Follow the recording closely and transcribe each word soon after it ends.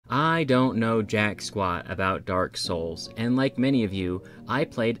I don't know jack squat about Dark Souls, and like many of you, I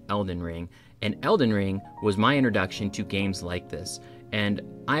played Elden Ring, and Elden Ring was my introduction to games like this. And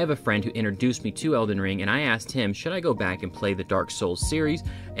I have a friend who introduced me to Elden Ring, and I asked him, should I go back and play the Dark Souls series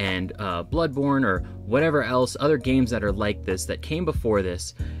and Bloodborne or whatever else, other games that are like this that came before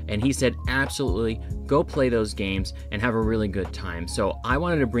this? And he said, absolutely, go play those games and have a really good time. So I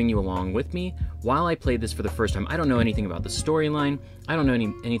wanted to bring you along with me while I played this for the first time. I don't know anything about the storyline. I don't know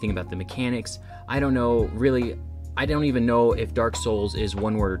anything about the mechanics. I don't even know if Dark Souls is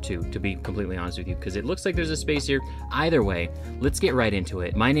one word or two, to be completely honest with you, because it looks like there's a space here. Either way, let's get right into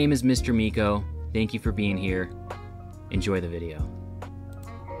it. My name is Mr. Miko. Thank you for being here. Enjoy the video.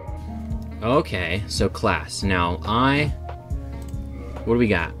 Okay, so class. Now, what do we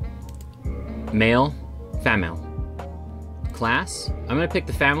got? Male, female. Class, I'm gonna pick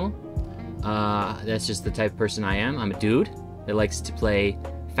the female. That's just the type of person I am. I'm a dude that likes to play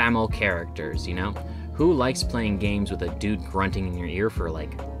female characters, you know? Who likes playing games with a dude grunting in your ear for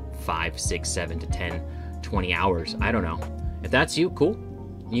like 5, 6, 7 to 10, 20 hours? I don't know. If that's you, cool.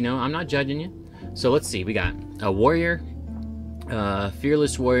 You know, I'm not judging you. So let's see, we got a warrior,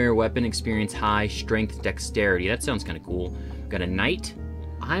 fearless warrior, weapon experience high, strength, dexterity. That sounds kind of cool. Got a knight.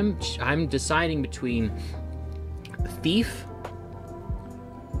 I'm deciding between thief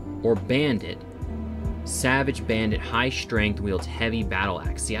or bandit. Savage bandit, high strength, wields heavy battle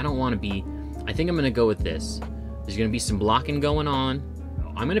axe. See, I don't want to be... I think I'm going to go with this. There's going to be some blocking going on.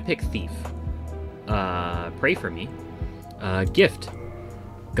 I'm going to pick thief. Pray for me. Gift.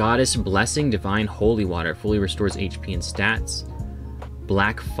 Goddess blessing, divine holy water. Fully restores HP and stats.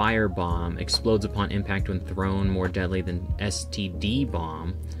 Black fire bomb. Explodes upon impact when thrown. More deadly than STD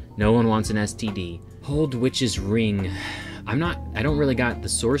bomb. No one wants an STD. Hold witch's ring. I don't really got the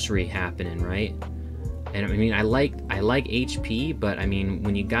sorcery happening, right? And I mean, I like HP, but I mean,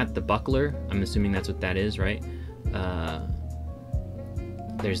 when you got the buckler, I'm assuming that's what that is, right?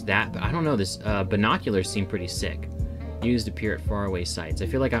 There's that, but I don't know. This binoculars seem pretty sick. Used to peer at faraway sights. I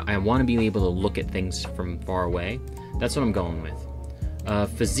feel like I want to be able to look at things from far away. That's what I'm going with.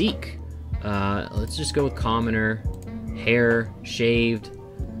 Physique. Let's just go with commoner. Hair, shaved,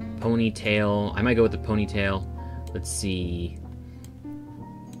 ponytail. I might go with the ponytail. Let's see.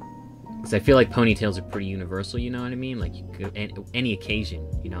 Because I feel like ponytails are pretty universal, you know what I mean? Like, you could, any occasion,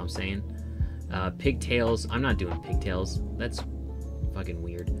 you know what I'm saying? Pigtails. I'm not doing pigtails. That's fucking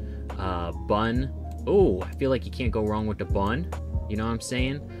weird. Bun. Oh, I feel like you can't go wrong with the bun. You know what I'm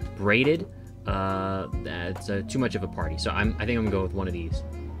saying? Braided. That's too much of a party. So I think I'm gonna go with one of these.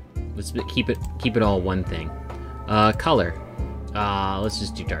 Let's keep it all one thing. Color. Let's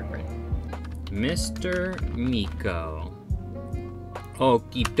just do dark red. Mr. Miko.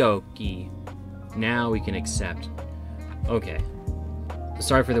 Okie dokie. Now we can accept. Okay.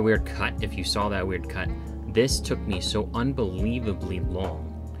 Sorry for the weird cut, if you saw that weird cut. This took me so unbelievably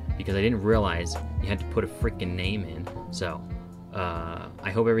long because I didn't realize you had to put a freaking name in. So, I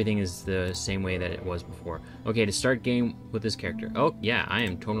hope everything is the same way that it was before. Okay, to start game with this character. Oh, yeah, I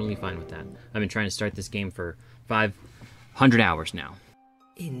am totally fine with that. I've been trying to start this game for 500 hours now.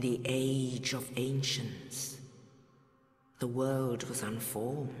 In the age of ancients, the world was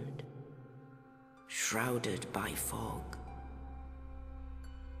unformed, shrouded by fog.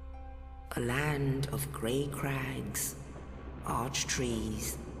 A land of grey crags, arch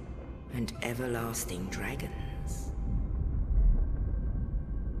trees, and everlasting dragons.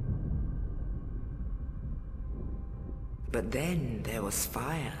 But then there was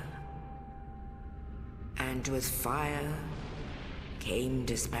fire, and with fire came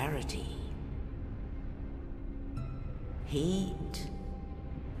disparity. Heat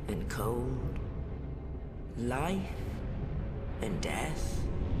and cold, life and death,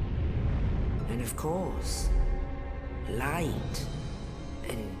 and of course, light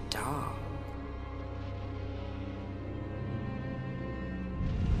and dark.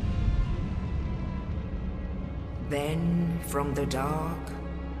 Then from the dark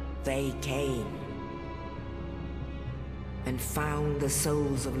they came and found the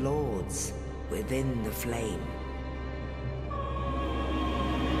souls of lords within the flame.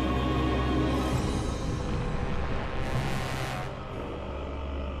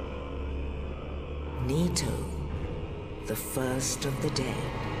 Nito, the first of the dead.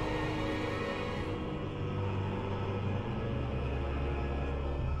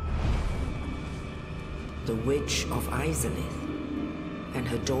 The Witch of Izalith and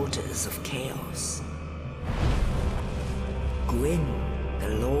her daughters of Chaos. Gwyn, the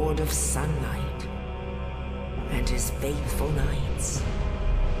Lord of Sunlight, and his faithful knights.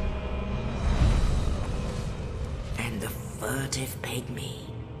 And the furtive pygmy,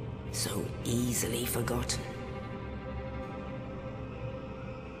 so easily forgotten.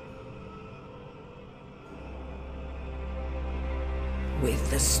 With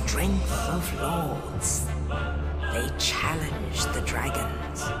the strength of lords, they challenged the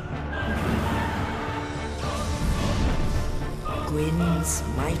dragons. Gwyn's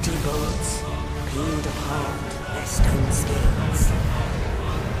mighty bolts peeled apart their stone scales.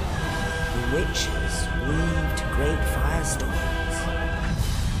 The witches weaved great firestorms.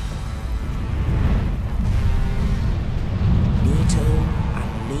 Nito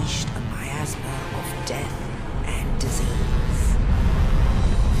unleashed a miasma of death and disease.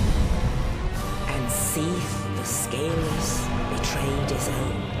 And Seath the Scaleless betrayed his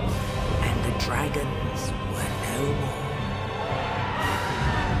own, and the dragons were no more.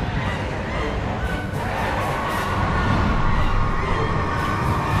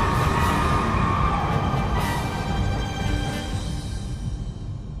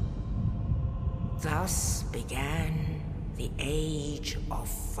 Thus began the Age of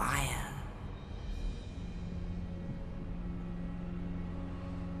Fire.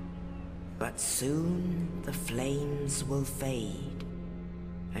 But soon the flames will fade,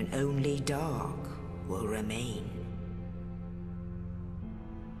 and only dark will remain.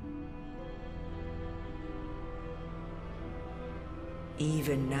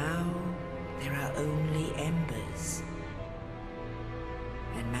 Even now, there are only embers.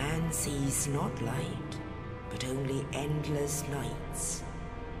 And man sees not light, but only endless nights.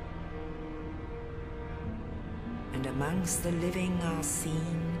 And amongst the living are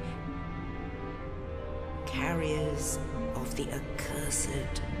seen carriers of the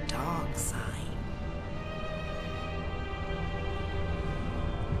accursed dark sign.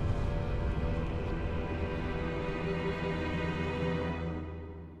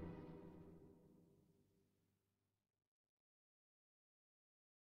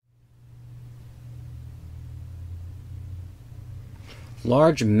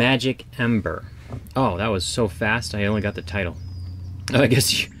 Large Magic Ember. Oh, that was so fast, I only got the title. Oh, I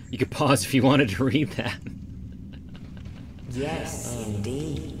guess you could pause if you wanted to read that. Yes,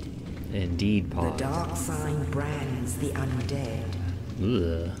 indeed. Indeed, pause. The dark sign brands the undead.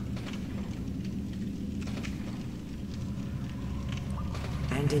 Ugh.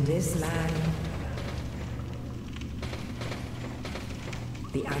 And in this land,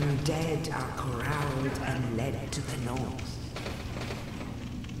 the undead are corralled and led to the north.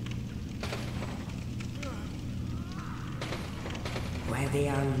 Where they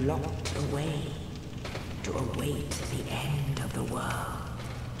are locked away to await the end of the world.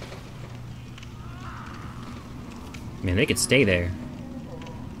 Man, they could stay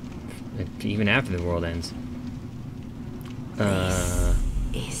even after the world ends. This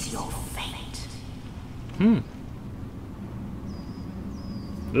is your fate.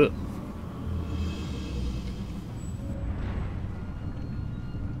 Ugh.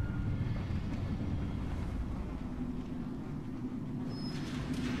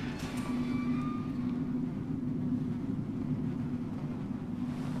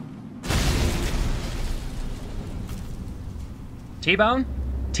 T-Bone?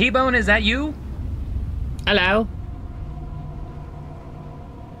 T-Bone, is that you? Hello.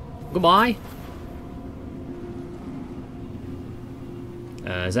 Goodbye.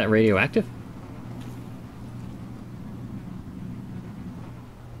 Is that radioactive?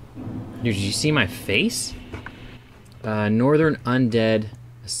 Dude, did you see my face? Northern Undead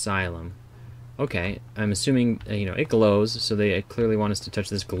Asylum. Okay, I'm assuming, you know, it glows, so they clearly want us to touch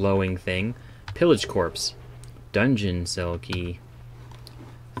this glowing thing. Pillage Corpse. Dungeon cell key.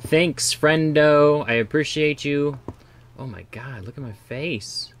 Thanks, friendo. I appreciate you. Oh my god, look at my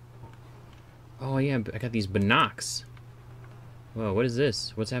face. Oh yeah, I got these binocs. Whoa, what is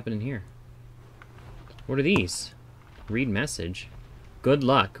this? What's happening here? What are these? Read message. Good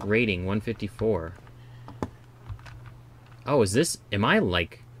luck. Rating 154. Oh, is this... Am I,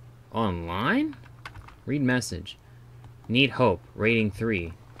 like, online? Read message. Need hope. Rating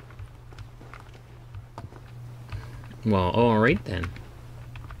 3. Well, alright then.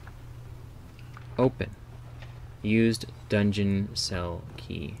 Open. Used dungeon cell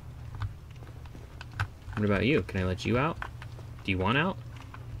key. What about you? Can I let you out? Do you want out?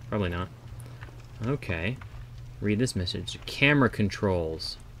 Probably not. Okay. Read this message. Camera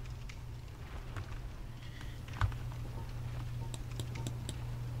controls.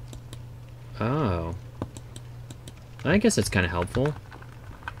 Oh. I guess that's kind of helpful.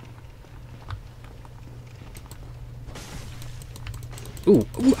 Ooh.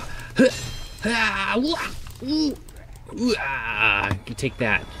 Ooh. You take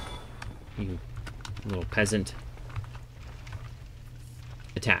that, you little peasant.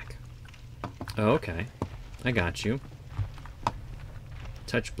 Attack. Oh, okay. I got you.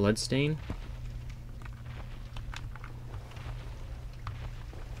 Touch bloodstain.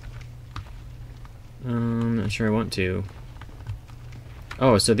 Not sure I want to.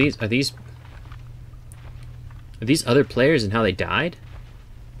 Oh, so are these other players and how they died?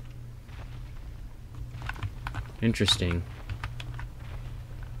 Interesting.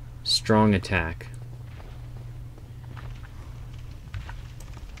 Strong attack.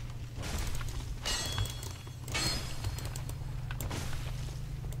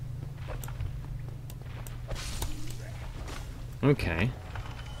 Okay.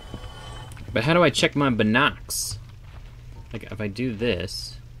 But how do I check my binocs? Like, if I do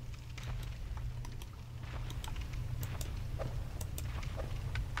this...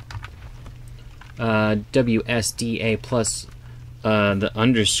 WSDA plus the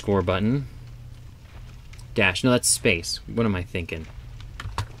underscore button. Dash. No, that's space. What am I thinking?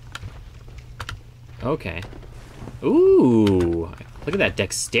 Okay. Ooh! Look at that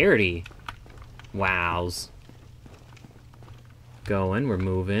dexterity. Wows. Going, we're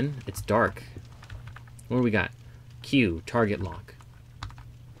moving. It's dark. What do we got? Q, target lock.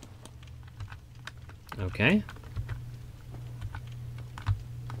 Okay.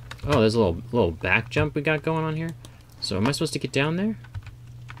 Oh, there's a little back jump we got going on here. So am I supposed to get down there?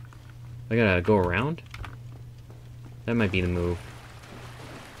 I gotta go around? That might be the move.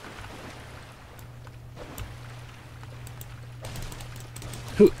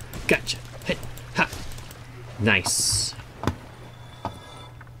 Hoo, gotcha. Hit, ha. Nice.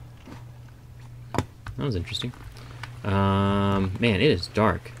 That was interesting. Man, it is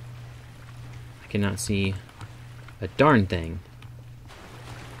dark. I cannot see a darn thing.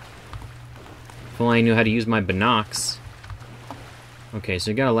 If only I knew how to use my binocs. Okay, so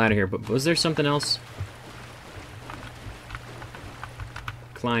you got a ladder here, but was there something else?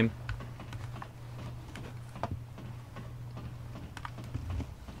 Climb.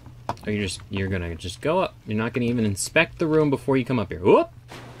 Or you're gonna just go up. You're not gonna even inspect the room before you come up here. Whoop!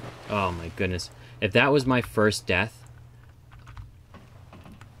 Oh my goodness. If that was my first death,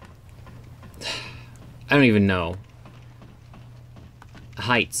 I don't even know.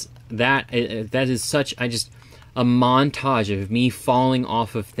 Heights. That is such... a montage of me falling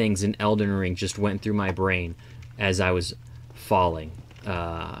off of things in Elden Ring just went through my brain as I was falling.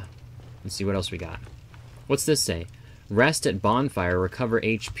 Let's see what else we got. What's this say? Rest at bonfire, recover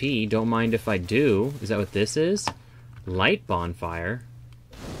HP. Don't mind if I do. Is that what this is? Light bonfire.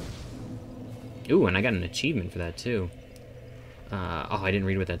 Ooh, and I got an achievement for that too. Oh, I didn't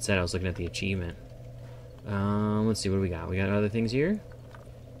read what that said. I was looking at the achievement. Let's see, what do we got? We got other things here?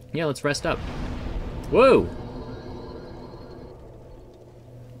 Yeah, let's rest up. Whoa!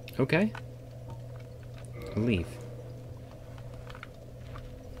 Okay. Leave.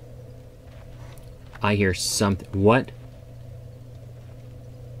 I hear something. What?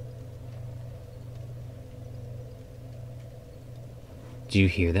 Do you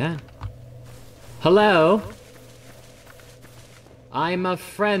hear that? Hello? I'm a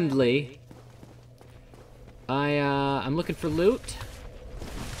friendly. I'm looking for loot.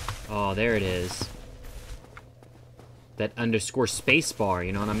 Oh, there it is. That underscore spacebar,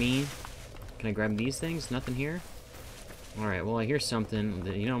 you know what I mean? Can I grab these things? Nothing here? Alright, well, I hear something.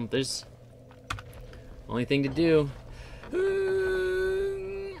 You know, there's... only thing to do.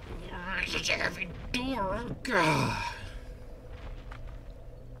 Such a heavy door.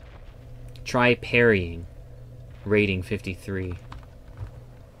 Try parrying. Rating 53.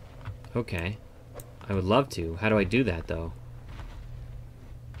 Okay. I would love to. How do I do that, though?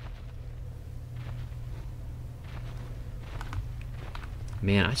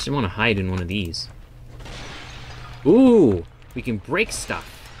 Man, I just want to hide in one of these. Ooh! We can break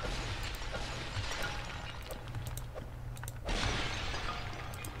stuff.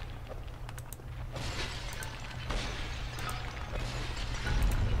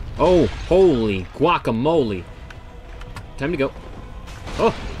 Oh, holy guacamole. Time to go.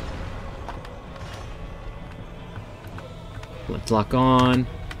 Oh! Let's lock on.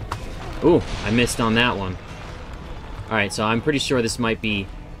 Ooh, I missed on that one. Alright, so I'm pretty sure this might be...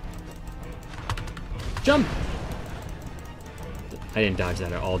 Jump! I didn't dodge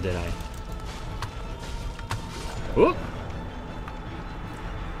that at all, did I? Whoop!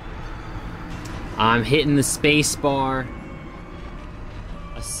 I'm hitting the space bar.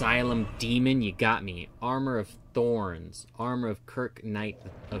 Asylum Demon, you got me. Armor of Thorns. Armor of Kirk Knight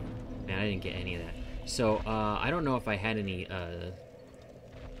of... Man, I didn't get any of that. So, I don't know if I had any,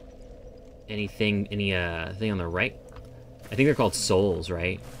 thing on the right. I think they're called souls,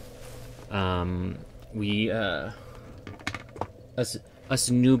 right? Us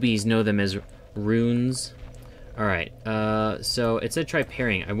newbies know them as runes. Alright, so it said try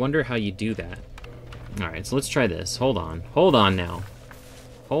parrying. I wonder how you do that. Alright, so let's try this. Hold on. Hold on now.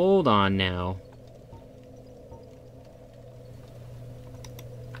 Hold on now.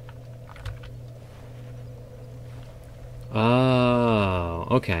 Oh,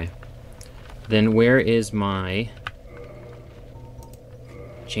 okay. Then where is my...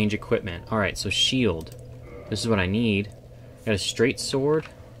 change equipment? Alright, so shield. This is what I need. Got a straight sword.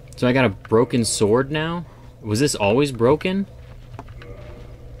 So I got a broken sword now? Was this always broken?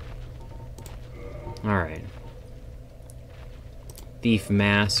 Alright. Thief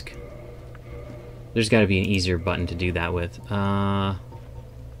mask. There's gotta be an easier button to do that with.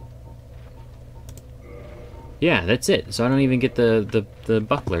 Yeah, that's it. So I don't even get the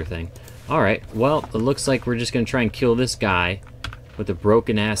buckler thing. Alright, well, it looks like we're just gonna try and kill this guy with a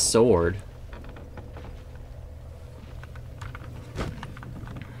broken-ass sword.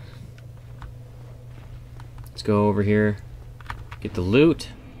 Let's go over here. Get the loot.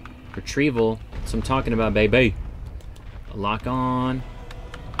 Retrieval. That's what I'm talking about, baby. Lock on.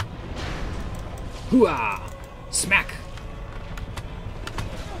 Hooah! Smack!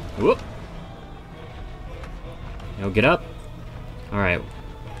 Whoop! Now get up. Alright.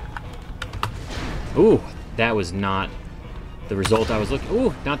 Ooh, that was not the result I was looking...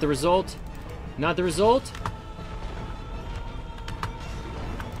 Ooh, not the result. Not the result.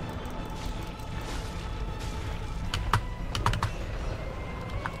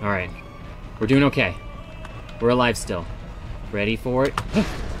 Alright. We're doing okay. We're alive still. Ready for it?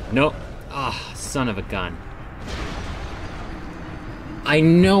 Nope. Ah, son of a gun. I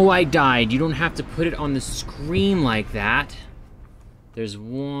know I died. You don't have to put it on the screen like that. There's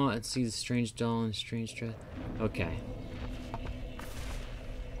one... Let's see, the strange doll and strange dress. Okay.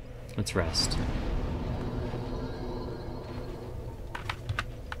 Let's rest.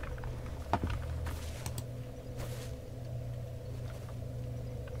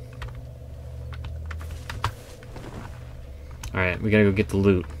 Alright, we gotta go get the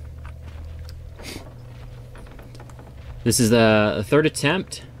loot. This is the third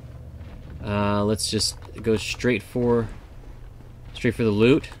attempt. Let's just go straight for the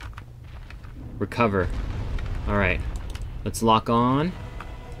loot. Recover. Alright. Let's lock on.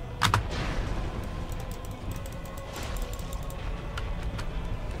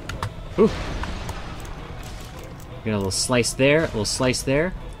 Ooh. Got a little slice there, a little slice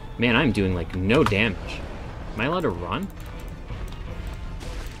there. Man, I'm doing like no damage. Am I allowed to run?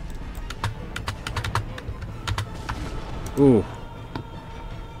 Ooh.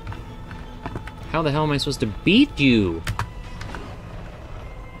 How the hell am I supposed to beat you?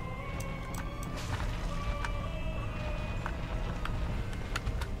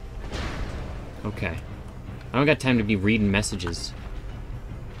 Okay. I don't got time to be reading messages.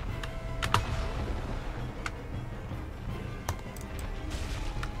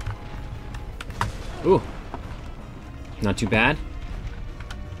 Ooh. Not too bad.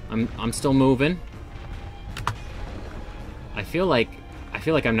 I'm still moving. I feel like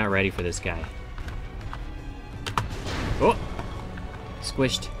I'm not ready for this guy. Oh!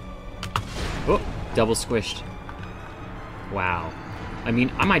 Squished. Oh! Double squished. Wow. I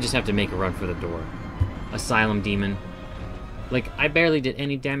mean, I might just have to make a run for the door. Asylum demon. Like, I barely did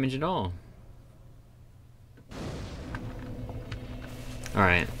any damage at all.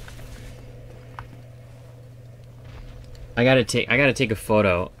 Alright. I gotta take a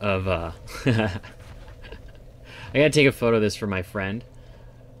photo of, I gotta take a photo of this for my friend.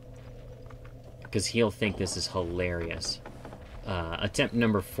 Because he'll think this is hilarious. Attempt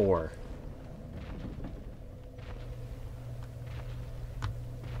number 4.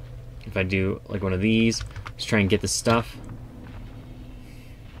 If I do, like, one of these, just try and get the stuff.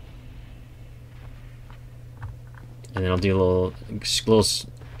 And then I'll do a little...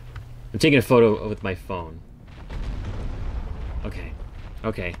 I'm taking a photo with my phone. Okay.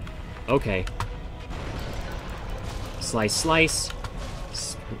 Okay. Okay. Slice, slice.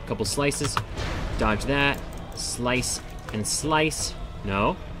 A couple slices. Dodge that. Slice and slice.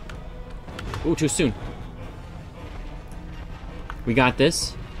 No. Ooh, too soon. We got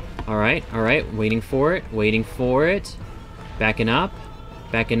this. Alright, alright. Waiting for it. Waiting for it. Backing up.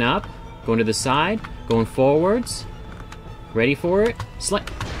 Backing up. Going to the side. Going forwards. Ready for it. Slice.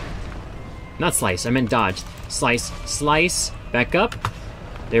 Not slice. I meant dodge. Slice. Slice. Back up.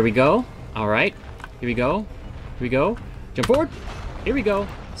 There we go. Alright. Here we go. Here we go. Jump forward. Here we go.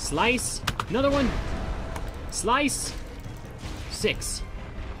 Slice. Another one. Slice. 6.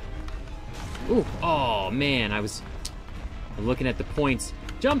 Ooh. Oh, man. I was looking at the points.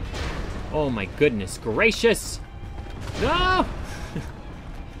 Jump. Oh, my goodness gracious. No.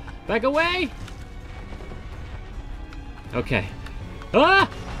 Back away. Okay. Ah!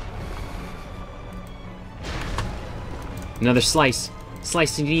 Another slice.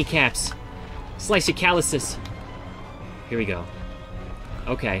 Slice your kneecaps. Slice your calluses. Here we go.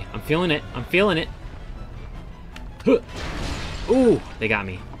 Okay, I'm feeling it. I'm feeling it. Huh. Ooh, they got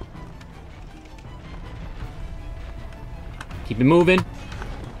me. Keep it moving.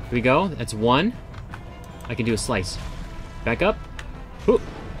 Here we go. That's one. I can do a slice. Back up. Ooh.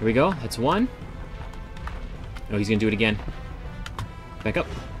 Here we go. That's one. Oh, he's gonna do it again. Back up.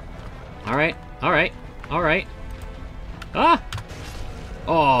 Alright. Alright. Alright. Ah!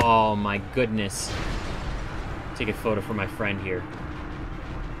 Oh my goodness. Take a photo for my friend here.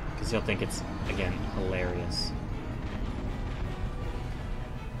 Because he'll think it's, again, hilarious.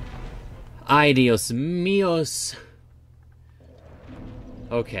 Ay, Dios míos.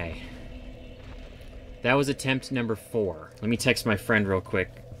 Okay. That was attempt number 4. Let me text my friend real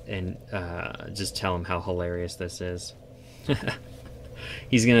quick and just tell him how hilarious this is.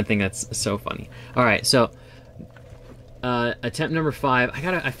 He's gonna think that's so funny. Alright, so attempt number 5.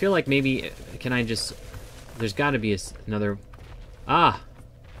 I feel like maybe, can I just, there's gotta be another, ah!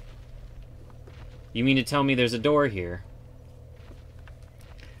 You mean to tell me there's a door here?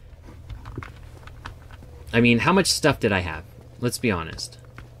 I mean, how much stuff did I have? Let's be honest.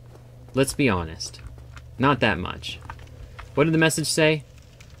 Let's be honest. Not that much. What did the message say?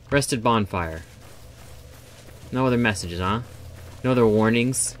 Rested bonfire. No other messages, huh? No other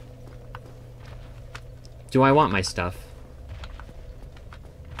warnings? Do I want my stuff?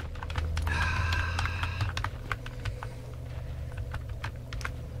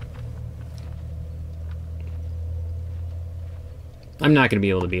 I'm not gonna be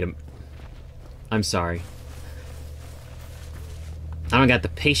able to beat him. I'm sorry. I don't got the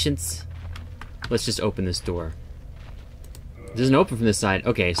patience. Let's just open this door. It doesn't open from this side.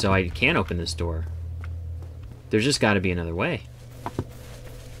 Okay, so I can't open this door. There's just gotta be another way.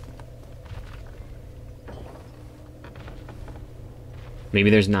 Maybe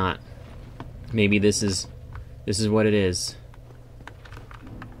there's not. Maybe this is what it is.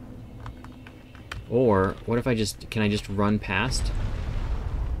 Or what if can I just run past?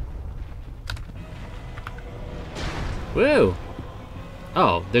 Whoa!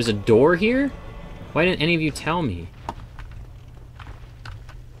 Oh, there's a door here? Why didn't any of you tell me?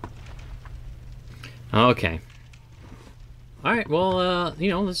 Okay. Alright, well, you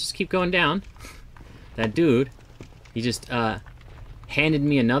know, let's just keep going down. That dude, he just, handed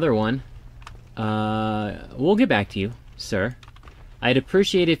me another one. We'll get back to you, sir. I'd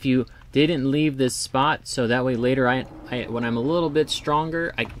appreciate if you didn't leave this spot, so that way later when I'm a little bit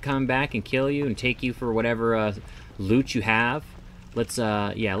stronger, I can come back and kill you and take you for whatever, loot you have. Let's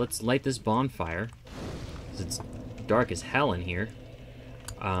let's light this bonfire. 'Cause it's dark as hell in here.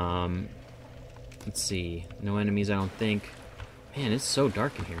 Let's see. No enemies, I don't think. Man, it's so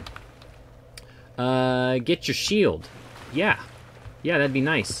dark in here. Get your shield. Yeah. Yeah, that'd be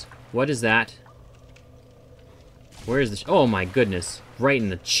nice. What is that? Where is the... Oh my goodness. Right in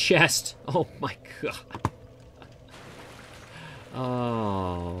the chest. Oh my god.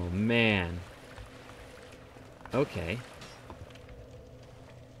 Oh, man. Okay.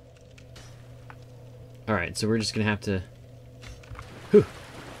 Alright, so we're just gonna have to... Whew.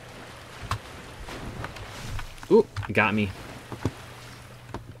 Ooh, it got me.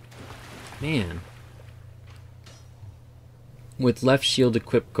 Man. With left shield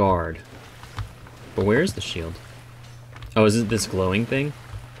equipped guard. But where is the shield? Oh, is it this glowing thing?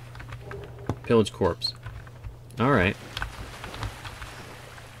 Pillage corpse. Alright.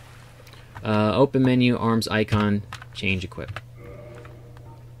 Open menu, arms icon, change equip.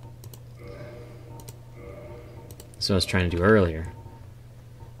 That's what I was trying to do earlier.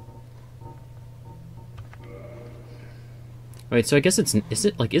 Wait, so I guess is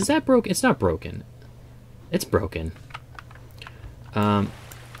that broken? It's not broken. It's broken.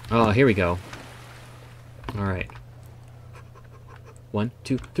 Oh, here we go. Alright. 1,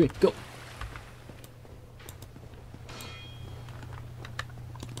 2, 3, go!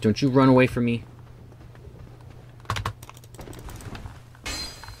 Don't you run away from me.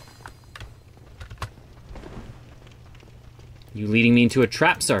 You leading me into a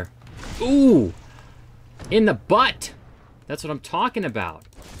trap, sir. Ooh! In the butt! That's what I'm talking about.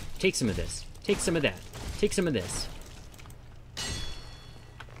 Take some of this. Take some of that. Take some of this.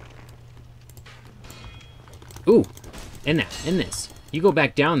 Ooh! In that. In this. You go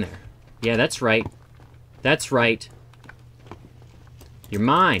back down there. Yeah, that's right. That's right. You're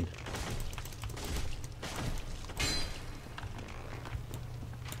mine.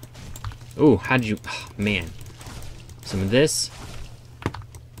 Ooh, how'd you... Oh, man. Some of this.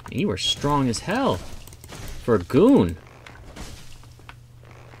 You are strong as hell. For a goon.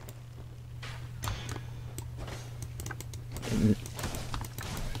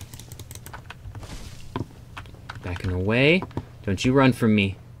 away. Don't you run from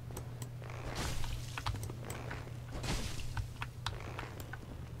me.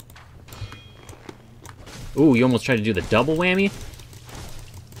 Ooh, you almost tried to do the double whammy?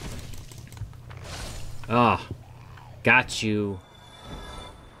 Ah, oh, got you.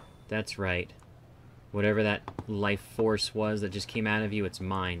 That's right. Whatever that life force was that just came out of you, it's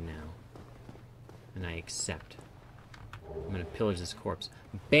mine now. And I accept. I'm gonna pillage this corpse.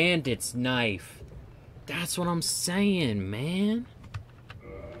 Bandit's knife! That's what I'm saying, man!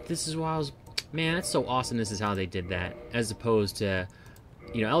 This is why I was... Man, that's so awesome this is how they did that. As opposed to,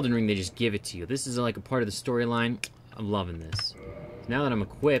 you know, Elden Ring, they just give it to you. This is like a part of the storyline. I'm loving this. Now that I'm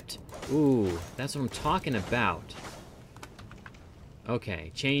equipped... Ooh, that's what I'm talking about.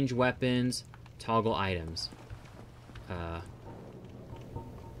 Okay, change weapons, toggle items.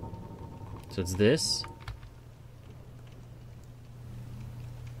 So it's this.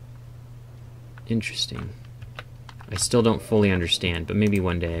 Interesting. I still don't fully understand, but maybe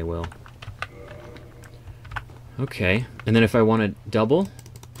one day I will. Okay, and then if I want to double...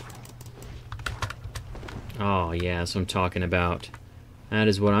 Oh yeah, that's what I'm talking about. That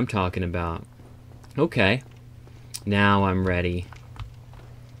is what I'm talking about. Okay. Now I'm ready.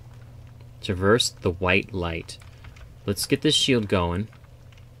 Traverse the white light. Let's get this shield going.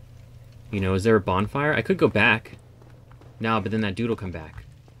 You know, is there a bonfire? I could go back. No, but then that dude will come back.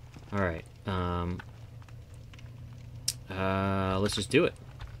 Alright. Let's just do it.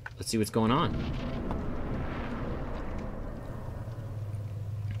 Let's see what's going on.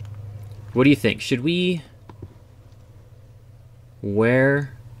 What do you think? Should we...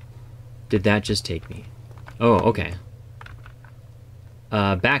 Where did that just take me? Oh, okay.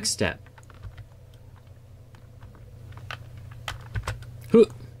 Backstep. Huh.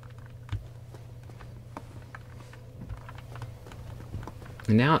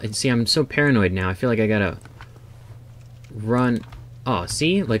 Now, see, I'm so paranoid now. I feel like I gotta run. Oh,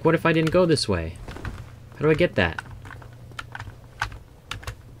 see? Like, what if I didn't go this way? How do I get that?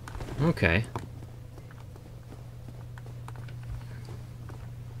 Okay.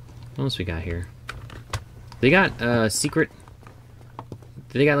 What else we got here? They got, secret...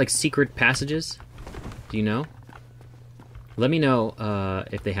 They got, like, secret passages? Do you know? Let me know,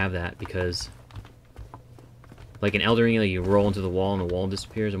 if they have that, because... Like in Elden Ring, like you roll into the wall and the wall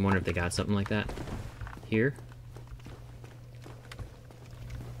disappears. I'm wondering if they got something like that here.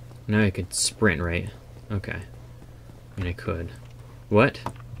 Now I could sprint, right? Okay. I mean, I could. What?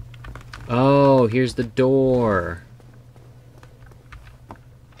 Oh, here's the door.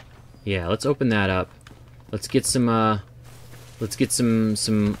 Yeah, let's open that up. Let's get some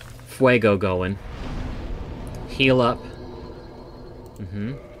fuego going. Heal up.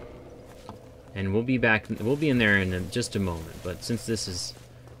 Mm-hmm. And we'll be back, we'll be in there in just a moment, but since this is,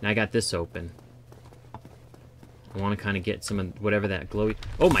 now I got this open. I want to kind of get some of whatever that glowy,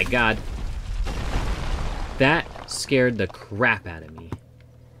 oh my god! That scared the crap out of me.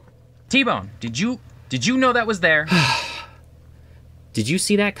 T-Bone, did you know that was there? Did you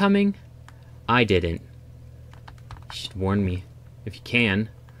see that coming? I didn't. You should warn me. If you can,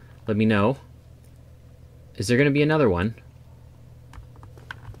 let me know. Is there gonna be another one?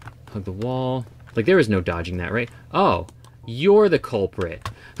 Hug the wall. Like, there was no dodging that, right? Oh, you're the culprit.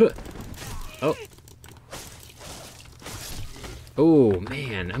 Oh. Oh,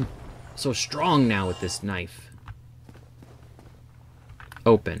 man. I'm so strong now with this knife.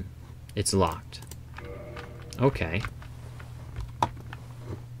 Open. It's locked. Okay.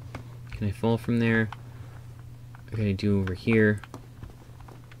 Can I fall from there? What can I do over here?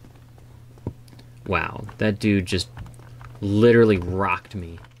 Wow. That dude just literally rocked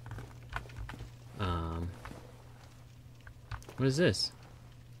me. What is this?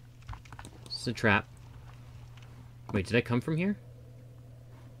 This is a trap. Wait, did I come from here?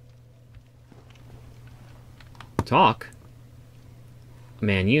 Talk?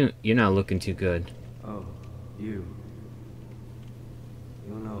 Man, you're not looking too good. Oh, you.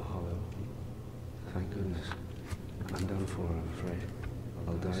 You're no hollow. Thank goodness. I'm done for, I'm afraid.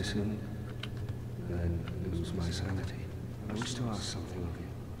 I'll die soon, and then lose my sanity. I wish to ask something of you.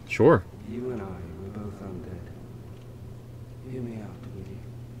 Sure. You and I, we're both undead. Hear me out, will you?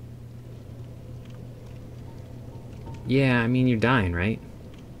 Yeah, I mean, you're dying, right?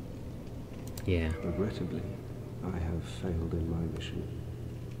 Yeah. Regrettably, I have failed in my mission.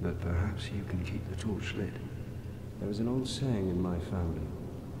 But perhaps you can keep the torch lit. There is an old saying in my family.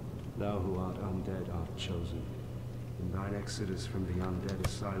 Thou who art undead art chosen. In thine exodus from the undead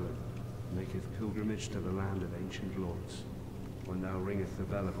asylum, maketh pilgrimage to the land of ancient lords. When thou ringeth the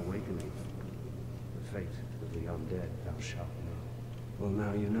bell of awakening, the fate of the undead thou shalt know. Well,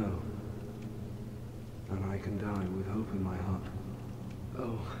 now you know. and I can die with hope in my heart.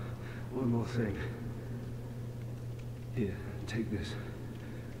 Oh, one more thing. Here, take this.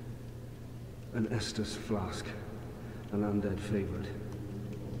 An Estus flask. An undead favorite.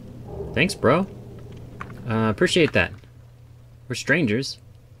 Thanks, bro. Appreciate that. We're strangers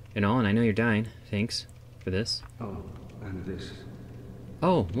and all, and I know you're dying. Thanks for this. Oh, and this.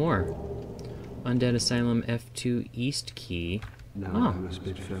 Oh, more. Undead Asylum F2 East key. Now Oh. I must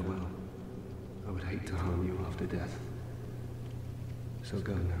bid farewell. I would hate to harm you after death. So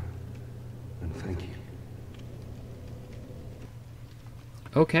go now, and thank you.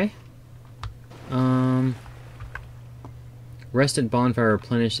 Okay. Rested bonfire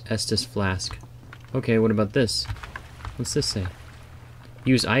replenish Estus flask. Okay, what about this? What's this say?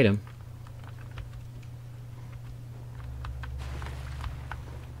 Use item.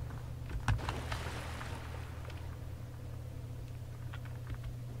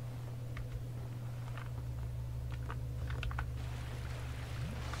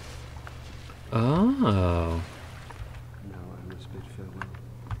 Oh. Now I must bid farewell.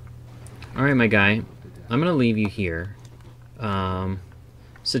 Alright, my guy. I'm gonna leave you here.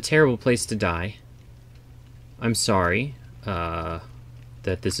 It's a terrible place to die. I'm sorry that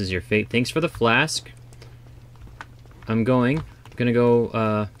this is your fate. Thanks for the flask. I'm gonna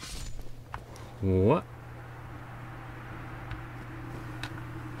go, what?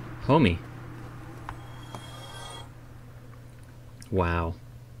 Homie. Wow.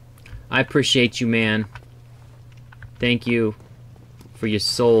 I appreciate you, man. Thank you for your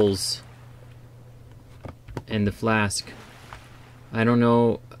souls and the flask. I don't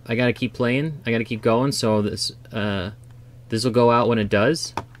know. I gotta keep playing. I gotta keep going. So this will go out when it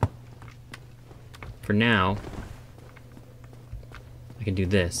does. For now, I can do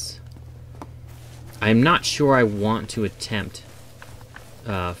this. I'm not sure I want to attempt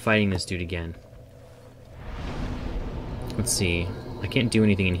fighting this dude again. Let's see. I can't do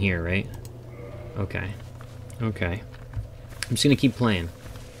anything in here, right? Okay. Okay. I'm just gonna keep playing.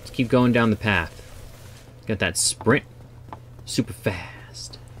 Just keep going down the path. Got that sprint. Super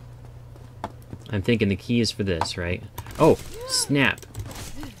fast. I'm thinking the key is for this, right? Oh, snap.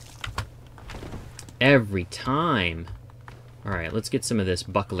 Every time. Alright, let's get some of this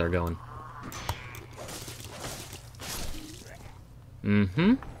buckler going.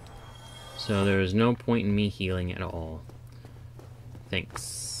 Mm-hmm. So there's no point in me healing at all.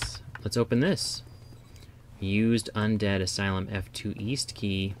 Thanks. Let's open this. Used Undead Asylum F2 East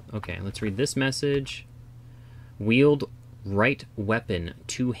key. Okay, let's read this message. Wield right weapon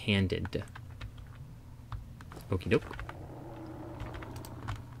two-handed. Okie doke.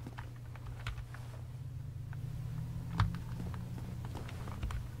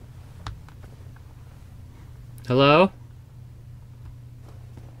 Hello?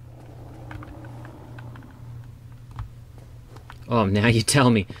 Oh, now you tell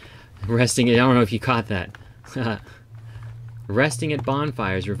me. Resting it, I don't know if you caught that. Resting at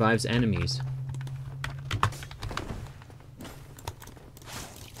bonfires revives enemies.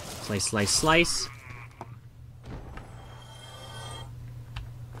 Slice, slice, slice.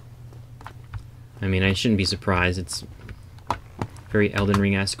 I mean, I shouldn't be surprised. It's very Elden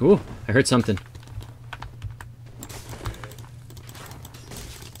Ring-esque. Ooh, I heard something.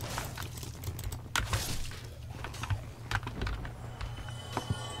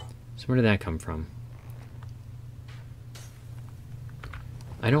 So where did that come from?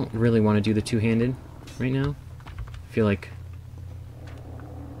 I don't really want to do the two-handed right now. I feel like...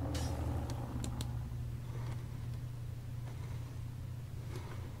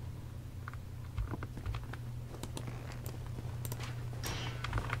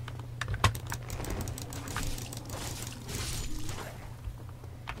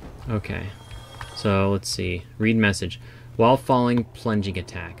 Okay, so let's see. Read message. While falling, plunging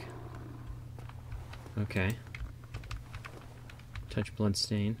attack. Okay. Touch blood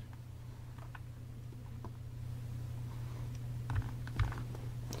stain.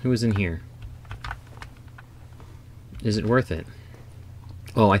 Who is in here? Is it worth it?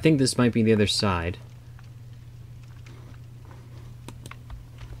 Oh, I think this might be the other side.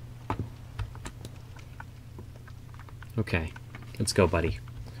 Okay, let's go, buddy.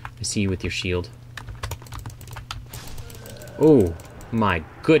 I see you with your shield. Oh, my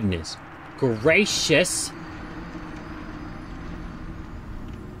goodness gracious.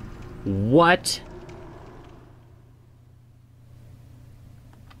 What?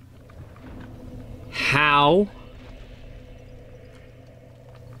 How?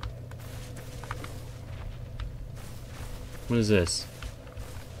 What is this?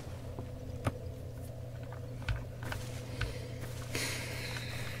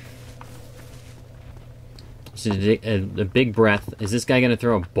 Just a big breath. Is this guy gonna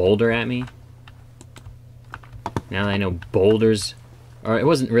throw a boulder at me? Now that I know boulders... Or it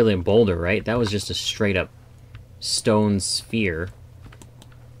wasn't really a boulder, right? That was just a straight up stone sphere.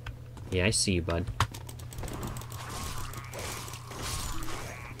 Yeah, I see you, bud.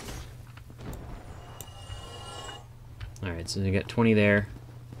 Alright, so we got 20 there.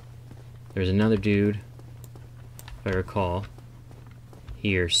 There's another dude, if I recall,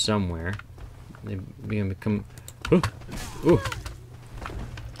 here somewhere. They're gonna become... Ooh! Ooh!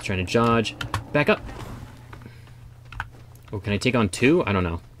 Trying to dodge. Back up! Oh, can I take on 2? I don't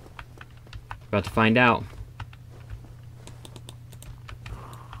know. About to find out.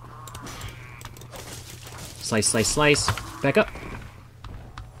 Slice, slice, slice. Back up.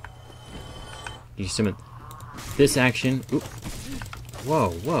 Use some of this action. Ooh.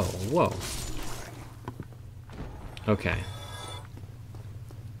 Whoa, whoa, whoa. Okay.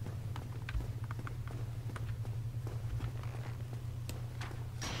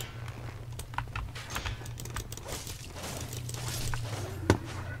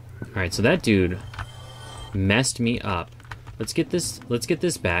 Alright, so that dude messed me up. Let's get this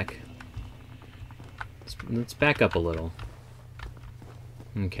back. Let's back up a little.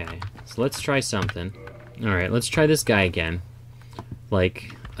 Okay, so let's try something. Alright, let's try this guy again.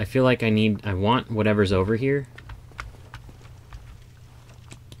 Like, I feel like I want whatever's over here.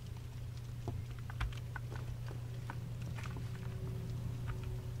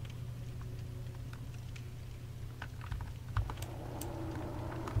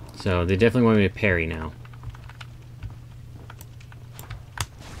 So, they definitely want me to parry now.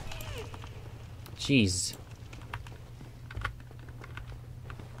 Jeez.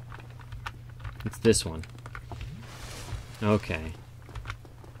 It's this one. Okay.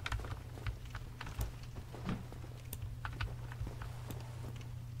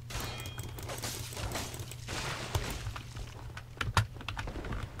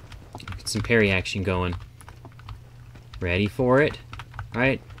 Get some parry action going. Ready for it?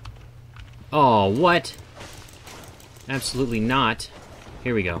 Alright. Oh, what? Absolutely not.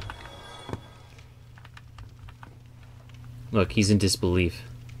 Here we go. Look, he's in disbelief.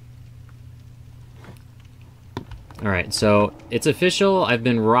 Alright, so it's official. I've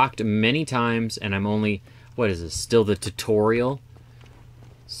been rocked many times, and I'm only... What is this? Still the tutorial?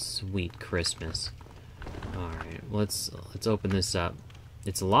 Sweet Christmas. Alright, let's open this up.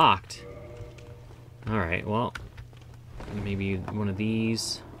 It's locked. Alright, well... Maybe one of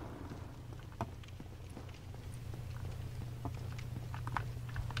these...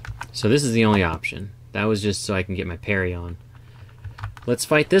 So this is the only option. That was just so I can get my parry on. Let's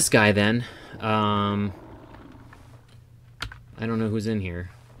fight this guy then. I don't know who's in here.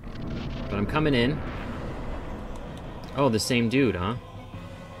 But I'm coming in. Oh, the same dude, huh?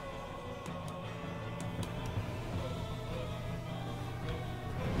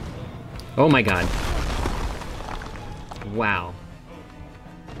 Oh my god. Wow.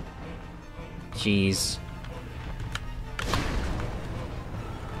 Jeez.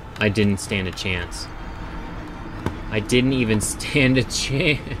 I didn't stand a chance. I didn't even stand a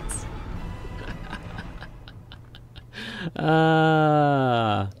chance.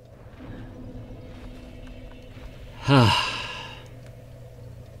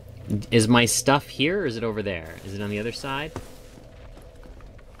 Is my stuff here, or is it over there? Is it on the other side?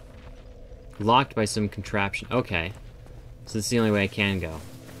 Locked by some contraption. Okay. So this is the only way I can go.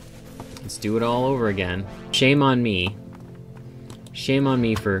 Let's do it all over again. Shame on me. Shame on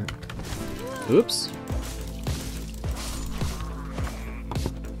me for... Oops.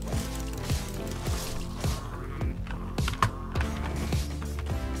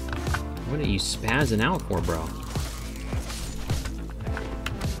 What are you spazzing out for, bro?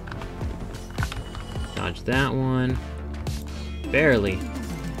 Dodge that one. Barely.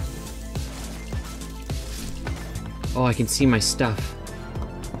 Oh, I can see my stuff.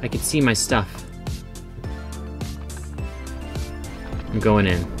 I can see my stuff. I'm going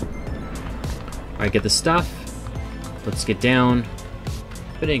in. Alright, get the stuff. Let's get down.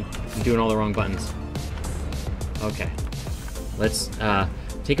 I'm doing all the wrong buttons. Okay. Let's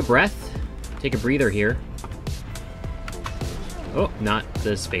take a breath. Take a breather here. Oh, not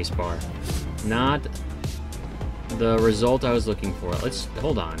the space bar. Not the result I was looking for. Let's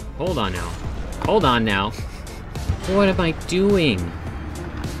hold on. Hold on now. Hold on now. What am I doing?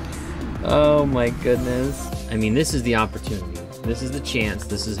 Oh my goodness. I mean, this is the opportunity. This is the chance.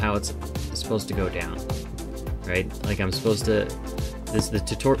 This is how it's supposed to go down. Right? Like I'm supposed to... This is the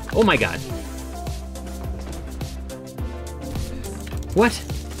tutorial... Oh my god! What?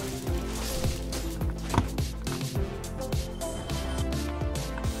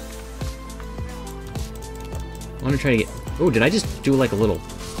 I want to try to get... Oh, did I just do like a little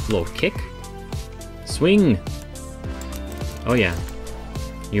kick? Swing! Oh yeah.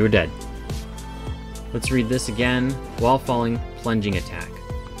 You were dead. Let's read this again. While falling, plunging attack.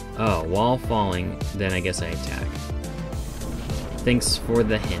 Oh, while falling, then I guess I attack. Thanks for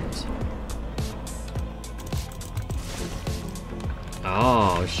the hint.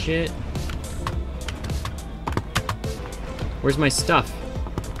 Oh, shit. Where's my stuff?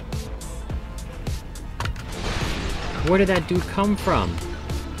 Where did that dude come from?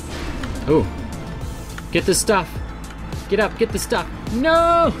 Oh. Get the stuff. Get up, get the stuff.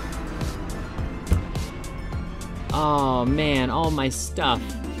 No! Oh, man, all my stuff.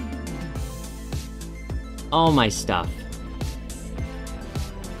 All my stuff.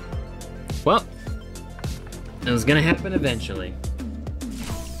 Well, it was gonna happen eventually.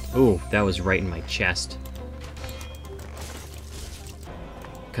 Ooh, that was right in my chest.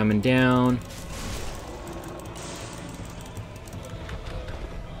 Coming down.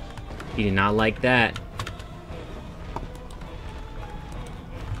 He did not like that.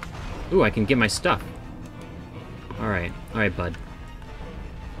 Ooh, I can get my stuff. Alright, bud.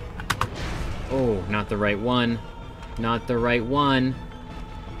 Oh, not the right one. Not the right one.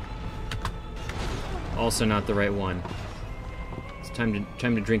 Also not the right one. It's time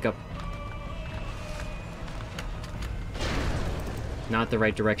to drink up. Not the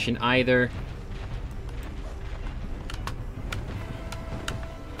right direction either.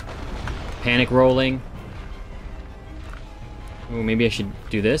 Panic rolling. Oh, maybe I should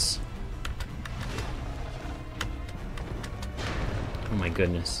do this. Oh my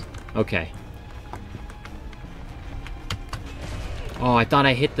goodness. Okay. Oh, I thought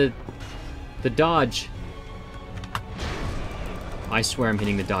I hit the dodge. I swear I'm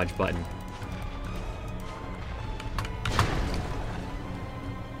hitting the dodge button.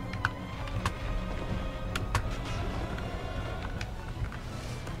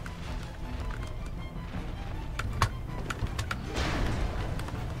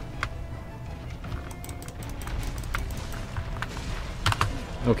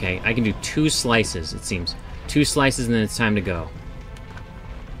 Okay, I can do 2 slices, it seems. 2 slices and then it's time to go.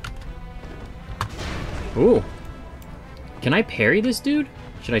 Ooh. Can I parry this dude?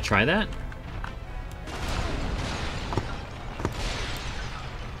 Should I try that?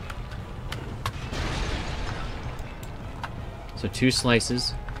 So 2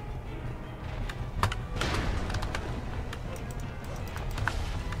 slices.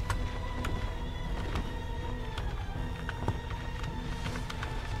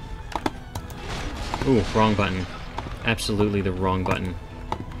 Ooh, wrong button. Absolutely the wrong button.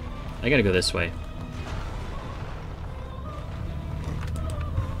 I gotta go this way.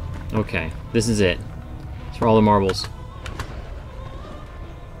 Okay, this is it. It's for all the marbles.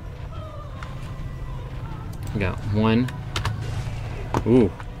 We got 1.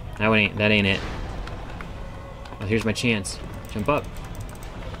 Ooh, that ain't it. Oh, here's my chance. Jump up.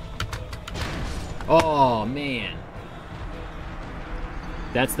 Oh man.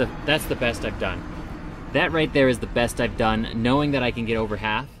 That's the best I've done. That right there is the best I've done, knowing that I can get over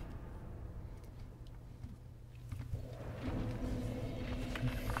half.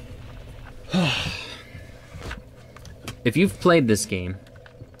 If you've played this game,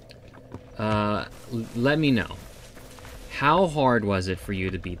 let me know. How hard was it for you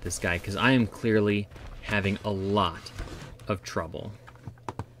to beat this guy? Because I am clearly having a lot of trouble.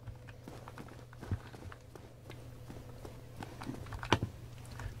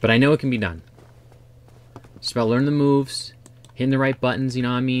 But I know it can be done. Just about learning the moves, hitting the right buttons, you know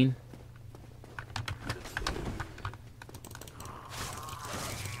what I mean?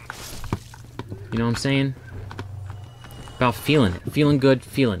 You know what I'm saying? About feeling it. Feeling good,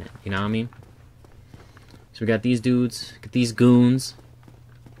 feeling it. You know what I mean? So we got these dudes. Get these goons.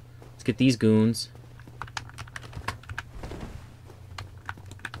 Let's get these goons.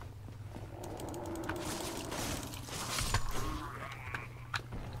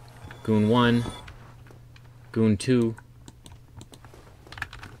 Goon 1. Goon 2.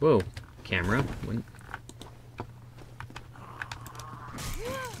 Whoa. Camera.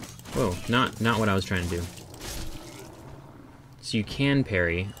 Whoa. Not what I was trying to do. So you can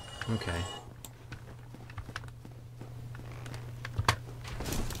parry. Okay.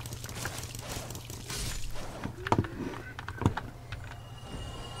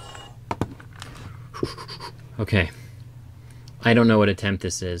 Okay. I don't know what attempt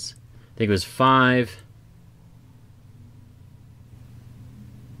this is. I think it was 5,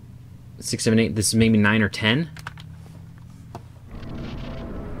 6, 7, 8. This is maybe 9 or 10.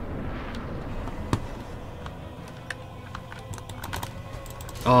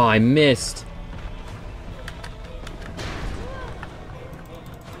 Oh, I missed.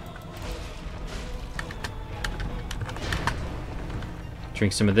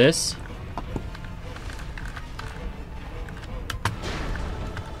 Drink some of this.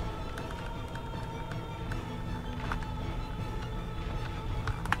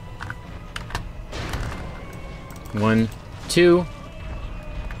 One, two.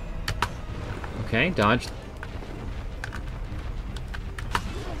 Okay, dodge.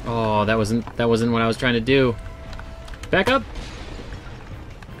 Oh, that wasn't what I was trying to do. Back up.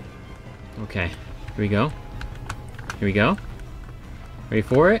 Okay, here we go. Here we go. Ready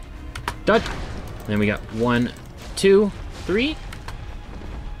for it? Dodge. Then we got 1, 2, 3.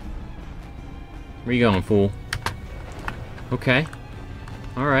 Where you going, fool? Okay.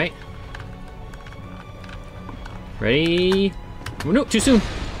 All right. Ready? Oh, no, too soon.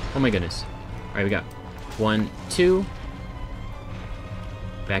 Oh my goodness. All right, we got 1, 2.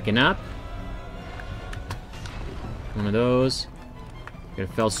 Backing up. One of those. Get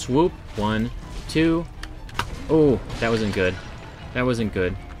a fell swoop. 1, 2. Oh, that wasn't good. That wasn't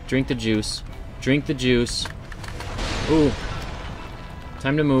good. Drink the juice. Drink the juice. Ooh.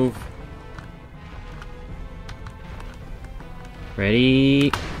 Time to move. Ready?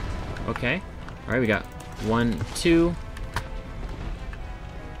 Okay. All right, we got 1, 2.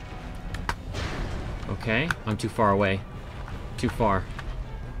 Okay, I'm too far away. Too far.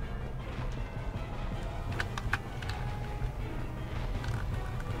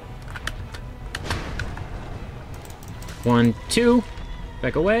 One, two.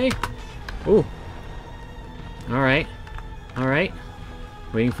 Back away. Ooh. Alright. Alright.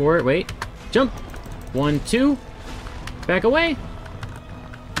 Waiting for it. Wait. Jump. 1, 2. Back away.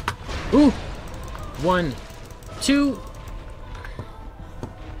 Ooh. 1, 2.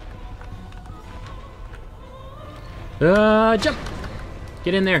 Jump.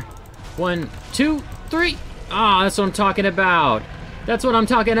 Get in there. 1, 2, 3. Ah, that's what I'm talking about. That's what I'm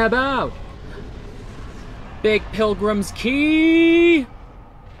talking about. Big Pilgrim's Key!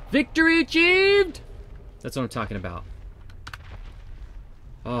 Victory achieved! That's what I'm talking about.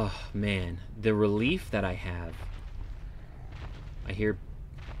 Oh, man. The relief that I have. I hear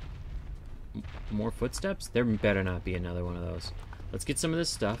more footsteps? There better not be another one of those. Let's get some of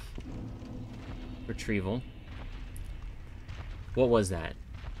this stuff. Retrieval. What was that?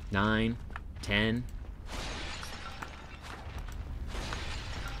 9, 10...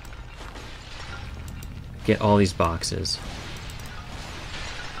 Get all these boxes.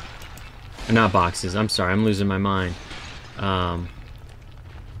 Not boxes, I'm sorry, I'm losing my mind. All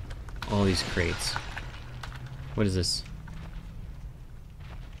these crates. What is this?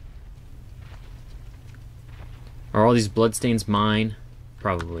 Are all these bloodstains mine?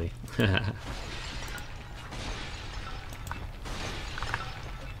 Probably.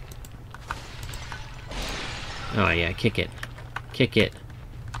 Oh yeah, kick it. Kick it.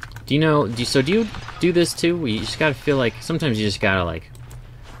 Do you know, do you do this too? You just gotta feel like, sometimes you just gotta like,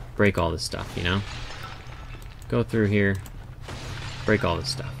 break all this stuff, you know? Go through here, break all this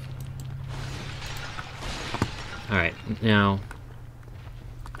stuff. Alright, now,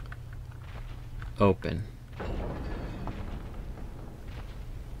 open.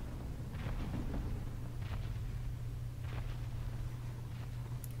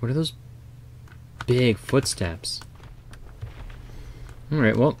 What are those big footsteps?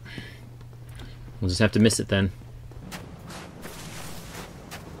 Alright, well, we'll just have to miss it then.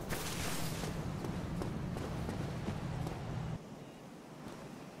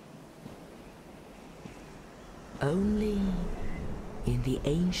 Only in the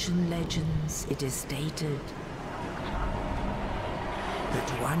ancient legends it is stated that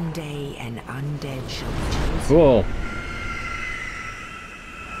one day an undead shall be chosen. Cool.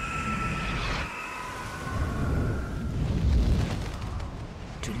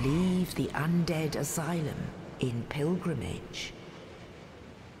 To leave the undead asylum in pilgrimage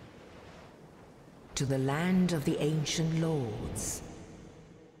to the land of the ancient lords.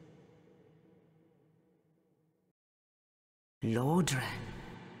 Lordran.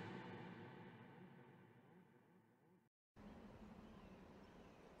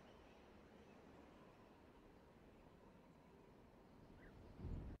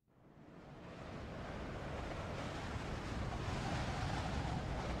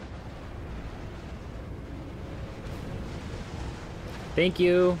 Thank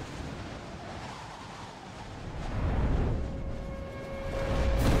you.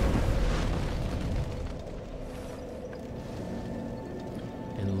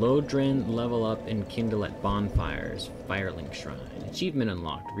 And Lordran level up and kindle at bonfires. Firelink Shrine. Achievement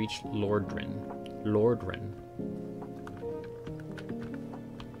unlocked. Reach Lordran. Lordran.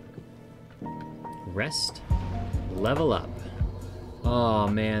 Rest. Level up. Oh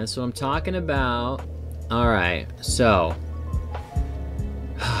man, that's what I'm talking about. Alright, so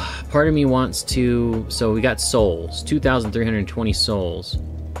Part of me wants to... So we got souls. 2,320 souls.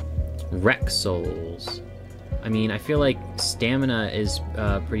 Wreck souls. I mean, I feel like stamina is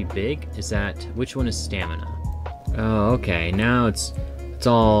pretty big. Is that... Which one is stamina? Oh, okay. Now it's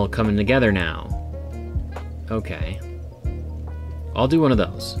all coming together now. Okay. I'll do one of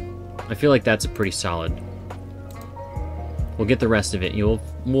those. I feel like that's a pretty solid... We'll get the rest of it.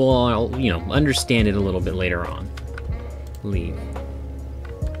 We'll you know, understand it a little bit later on. Leave.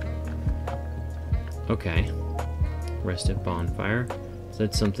 Okay. Restive bonfire. So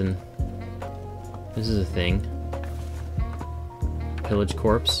that's something... This is a thing. Pillage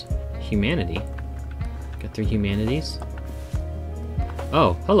corpse. Humanity. Got 3 humanities.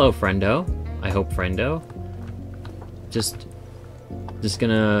 Oh, hello, friendo. I hope friendo. Just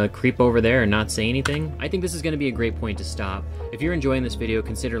gonna creep over there and not say anything? I think this is gonna be a great point to stop. If you're enjoying this video,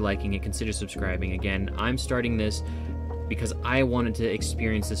 consider liking it, consider subscribing. Again, I'm starting this because I wanted to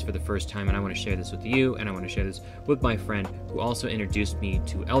experience this for the first time, and I want to share this with you, and I want to share this with my friend who also introduced me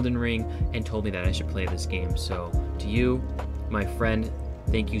to Elden Ring and told me that I should play this game. So, to you, my friend,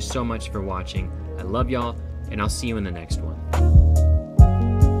 thank you so much for watching. I love y'all, and I'll see you in the next one.